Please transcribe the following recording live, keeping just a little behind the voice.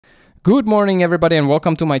Good morning, everybody, and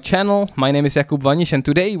welcome to my channel. My name is Jakub Vaniš, and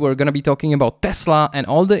today we're going to be talking about Tesla and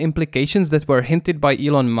all the implications that were hinted by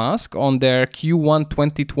Elon Musk on their Q1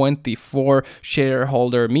 2024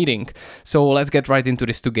 shareholder meeting. So let's get right into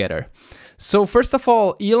this together. So first of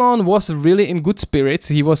all, Elon was really in good spirits.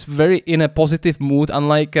 He was very in a positive mood,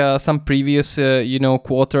 unlike some previous,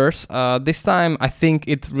 quarters. This time, I think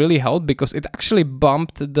it really helped because it actually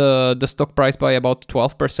bumped the stock price by about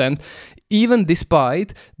 12%, even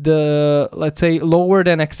despite the, let's say, lower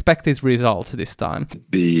than expected results this time.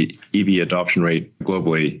 The EV adoption rate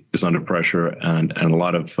globally is under pressure, and a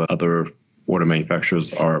lot of other auto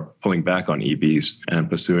manufacturers are pulling back on EVs and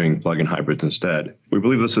pursuing plug-in hybrids instead. We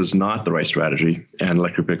believe this is not the right strategy, and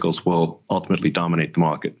electric vehicles will ultimately dominate the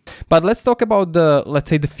market. But let's talk about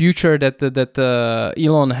the future that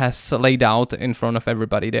Elon has laid out in front of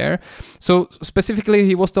everybody there. So specifically,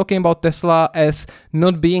 he was talking about Tesla as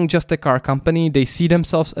not being just a car company. They see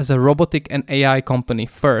themselves as a robotic and AI company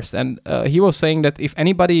first. And he was saying that if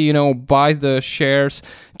anybody, buys the shares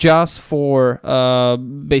just for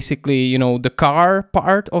basically, the car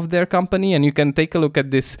part of their company, and you can take a look at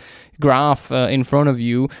this graph in front of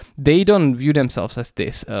you, they don't view themselves as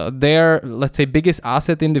this. Their, let's say, biggest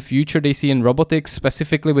asset in the future they see in robotics,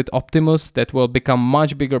 specifically with Optimus, that will become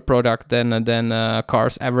much bigger product than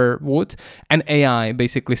cars ever would, and AI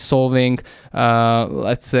basically solving,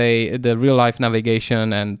 let's say, the real life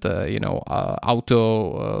navigation and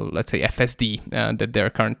auto, let's say, FSD that they're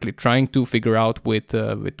currently trying to figure out with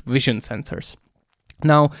vision sensors.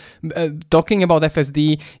 Now, talking about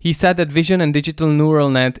FSD, he said that vision and digital neural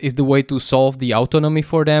net is the way to solve the autonomy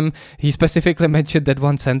for them. He specifically mentioned that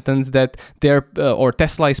one sentence that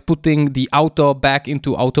Tesla is putting the auto back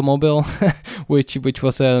into automobile, which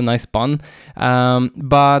was a nice pun.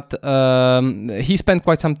 But he spent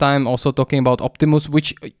quite some time also talking about Optimus,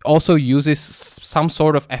 which also uses some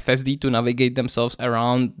sort of FSD to navigate themselves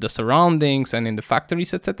around the surroundings and in the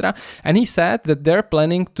factories, etc. And he said that they're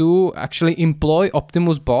planning to actually employ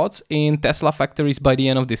Optimus bots in Tesla factories by the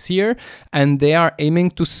end of this year, and they are aiming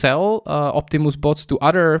to sell Optimus bots to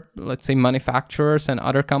other, let's say, manufacturers and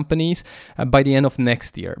other companies by the end of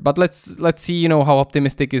next year. But let's see, how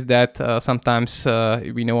optimistic is that? Sometimes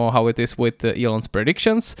we know how it is with Elon's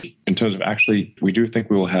predictions. In terms of actually, we do think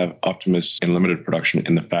we will have Optimus in limited production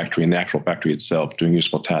in the factory, in the actual factory itself, doing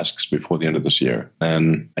useful tasks before the end of this year.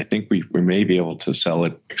 And I think we may be able to sell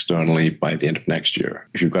it externally by the end of next year.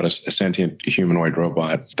 If you've got a sentient humanoid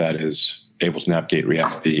robot that is able to navigate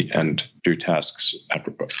reality and do tasks at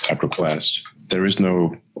request, there is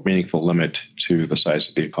no meaningful limit to the size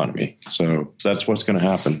of the economy. So that's what's going to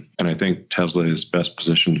happen. And I think Tesla is best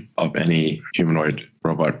positioned of any humanoid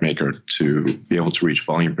robot maker to be able to reach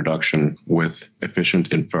volume production with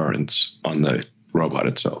efficient inference on the robot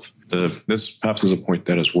itself. This perhaps is a point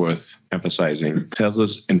that is worth emphasizing.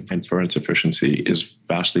 Tesla's inference efficiency is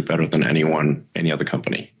vastly better than any other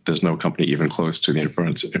company. There's no company even close to the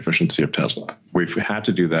inference efficiency of Tesla. We've had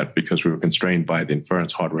to do that because we were constrained by the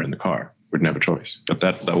inference hardware in the car. We didn't have a choice. But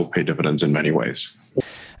that will pay dividends in many ways.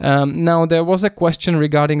 Now, there was a question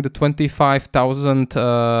regarding the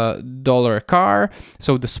 $25,000 car,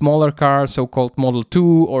 so the smaller car, so-called Model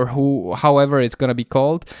 2, or however it's going to be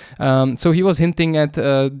called. So he was hinting at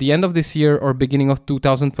the end of this year or beginning of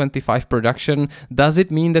 2025 production. Does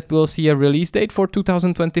it mean that we'll see a release date for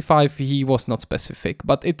 2025? He was not specific,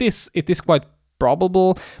 but it is quite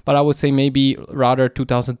probable, but I would say maybe rather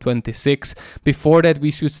 2026. Before that, we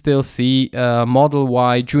should still see Model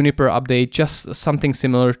Y Juniper update, just something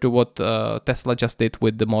similar to what Tesla just did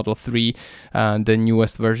with the Model 3, the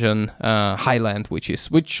newest version, Highland,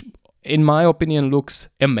 which in my opinion looks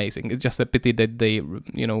amazing. It's just a pity that they,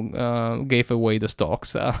 gave away the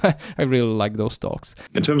stocks. I really like those stocks.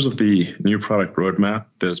 In terms of the new product roadmap,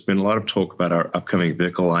 there's been a lot of talk about our upcoming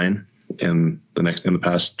vehicle line in the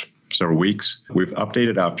past several weeks. We've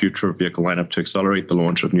updated our future vehicle lineup to accelerate the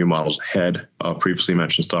launch of new models ahead of previously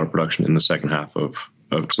mentioned start of production in the second half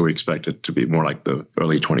so we expect it to be more like the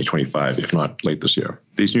early 2025, if not late this year.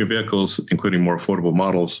 These new vehicles, including more affordable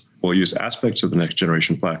models, will use aspects of the next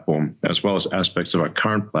generation platform, as well as aspects of our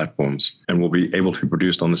current platforms, and will be able to be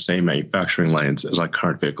produced on the same manufacturing lines as our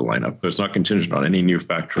current vehicle lineup. So it's not contingent on any new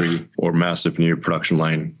factory or massive new production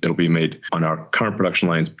line. It'll be made on our current production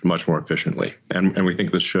lines much more efficiently. And we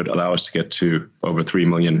think this should allow us to get to over 3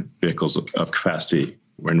 million vehicles of capacity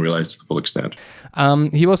when realized to the full extent.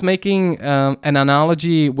 He was making an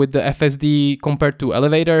analogy with the FSD compared to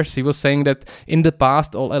elevators. He was saying that in the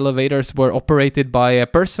past, all elevators were operated by a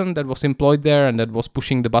person that was employed there and that was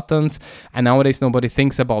pushing the buttons. And nowadays, nobody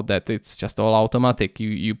thinks about that. It's just all automatic.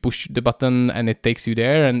 You push the button and it takes you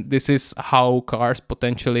there. And this is how cars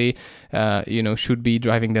potentially, should be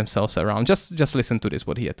driving themselves around. Just listen to this,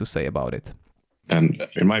 what he had to say about it. And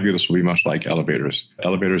in my view, this will be much like elevators.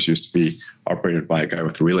 Elevators used to be operated by a guy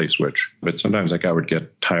with a relay switch, but sometimes that guy would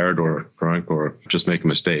get tired or drunk or just make a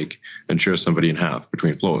mistake and shear somebody in half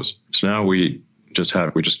between flows. So now we just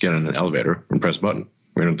get in an elevator and press a button.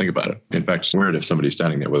 We don't think about it. In fact, it's weird if somebody's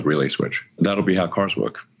standing there with a relay switch. That'll be how cars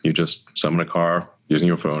work. You just summon a car using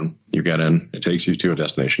your phone, you get in, it takes you to a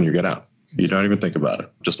destination, you get out. You don't even think about it,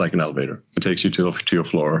 just like an elevator. It takes you to your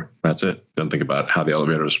floor. That's it. Don't think about how the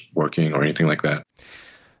elevator is working or anything like that.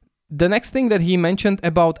 The next thing that he mentioned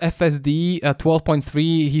about FSD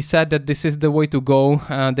 12.3, he said that this is the way to go.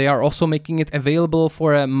 They are also making it available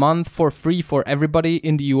for a month for free for everybody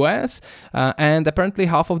in the US. And apparently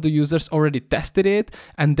half of the users already tested it.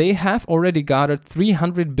 And they have already gathered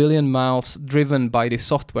 300 billion miles driven by this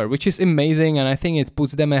software, which is amazing. And I think it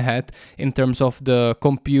puts them ahead in terms of the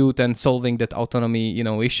compute and solving that autonomy,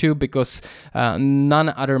 issue, because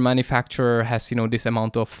none other manufacturer has, this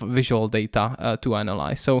amount of visual data to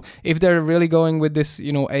analyze. So if they're really going with this,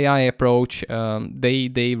 AI approach,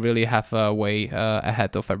 they really have a way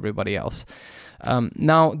ahead of everybody else.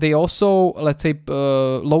 Now, they also, let's say,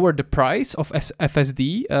 lowered the price of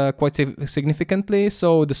FSD quite significantly.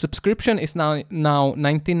 So the subscription is now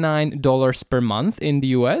 $99 per month in the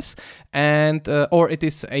US, and or it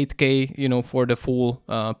is $8K, for the full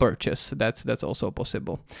purchase. That's also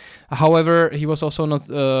possible. However, he was also not,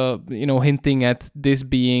 hinting at this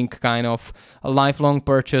being kind of a lifelong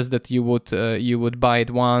purchase that you would buy it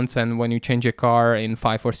once, and when you change a car in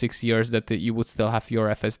 5 or 6 years, that you would still have your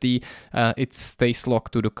FSD. It stays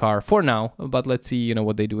locked to the car for now, but let's see,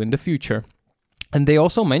 what they do in the future. And they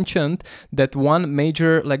also mentioned that one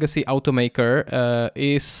major legacy automaker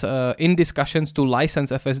is in discussions to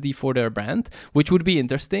license FSD for their brand, which would be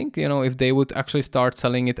interesting, if they would actually start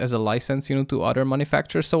selling it as a license, to other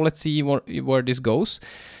manufacturers. So let's see where this goes.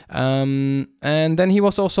 And then he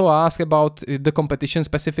was also asked about the competition,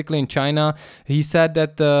 specifically in China. He said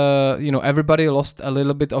that, everybody lost a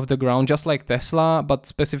little bit of the ground, just like Tesla, but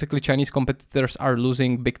specifically Chinese competitors are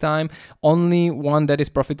losing big time. Only one that is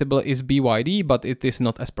profitable is BYD, but it is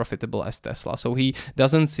not as profitable as Tesla. So he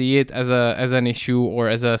doesn't see it as an issue or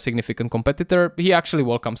as a significant competitor. He actually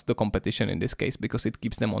welcomes the competition in this case because it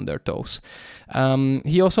keeps them on their toes.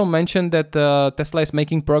 He also mentioned that Tesla is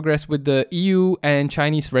making progress with the EU and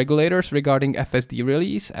Chinese regulators regarding FSD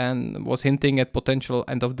release, and was hinting at potential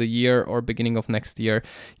end of the year or beginning of next year,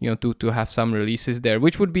 to have some releases there,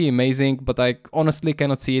 which would be amazing. But I honestly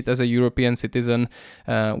cannot see it as a European citizen.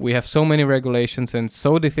 We have so many regulations and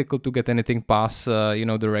so difficult to get anything past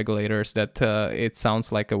the regulators that it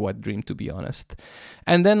sounds like a wet dream, to be honest.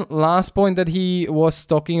 And then last point that he was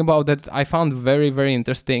talking about that I found very, very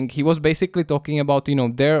interesting. He was basically talking about,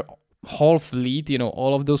 their whole fleet,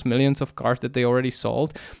 all of those millions of cars that they already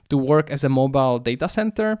sold to work as a mobile data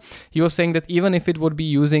center. He was saying that even if it would be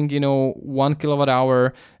using, 1 kilowatt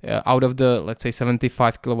hour out of the, let's say,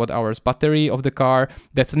 75 kilowatt hours battery of the car,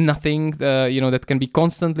 that's nothing, that can be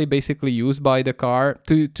constantly basically used by the car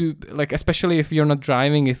to like, especially if you're not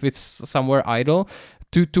driving, if it's somewhere idle,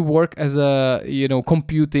 to work as a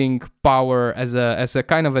computing power as a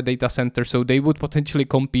kind of a data center. So they would potentially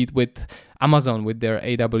compete with Amazon with their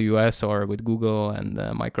AWS or with Google and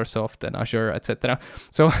Microsoft and Azure, etc.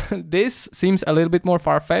 So this seems a little bit more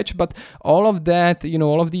far-fetched, but all of that,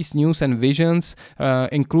 all of these news and visions,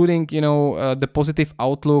 including, the positive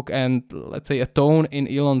outlook and, let's say, a tone in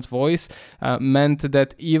Elon's voice, meant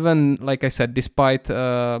that even, like I said, despite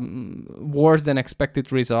worse than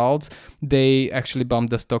expected results, they actually bumped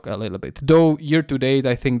the stock a little bit. Though year to date,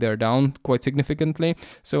 I think they're down quite significantly.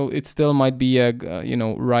 So it still might be a,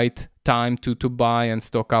 right time to buy and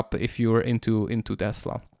stock up if you're into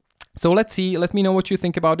Tesla. So let's see, let me know what you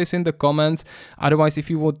think about this in the comments. Otherwise, if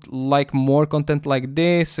you would like more content like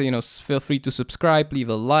this, feel free to subscribe, leave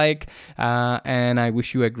a like, and I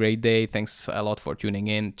wish you a great day. Thanks a lot for tuning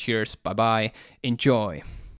in. Cheers, bye-bye, enjoy.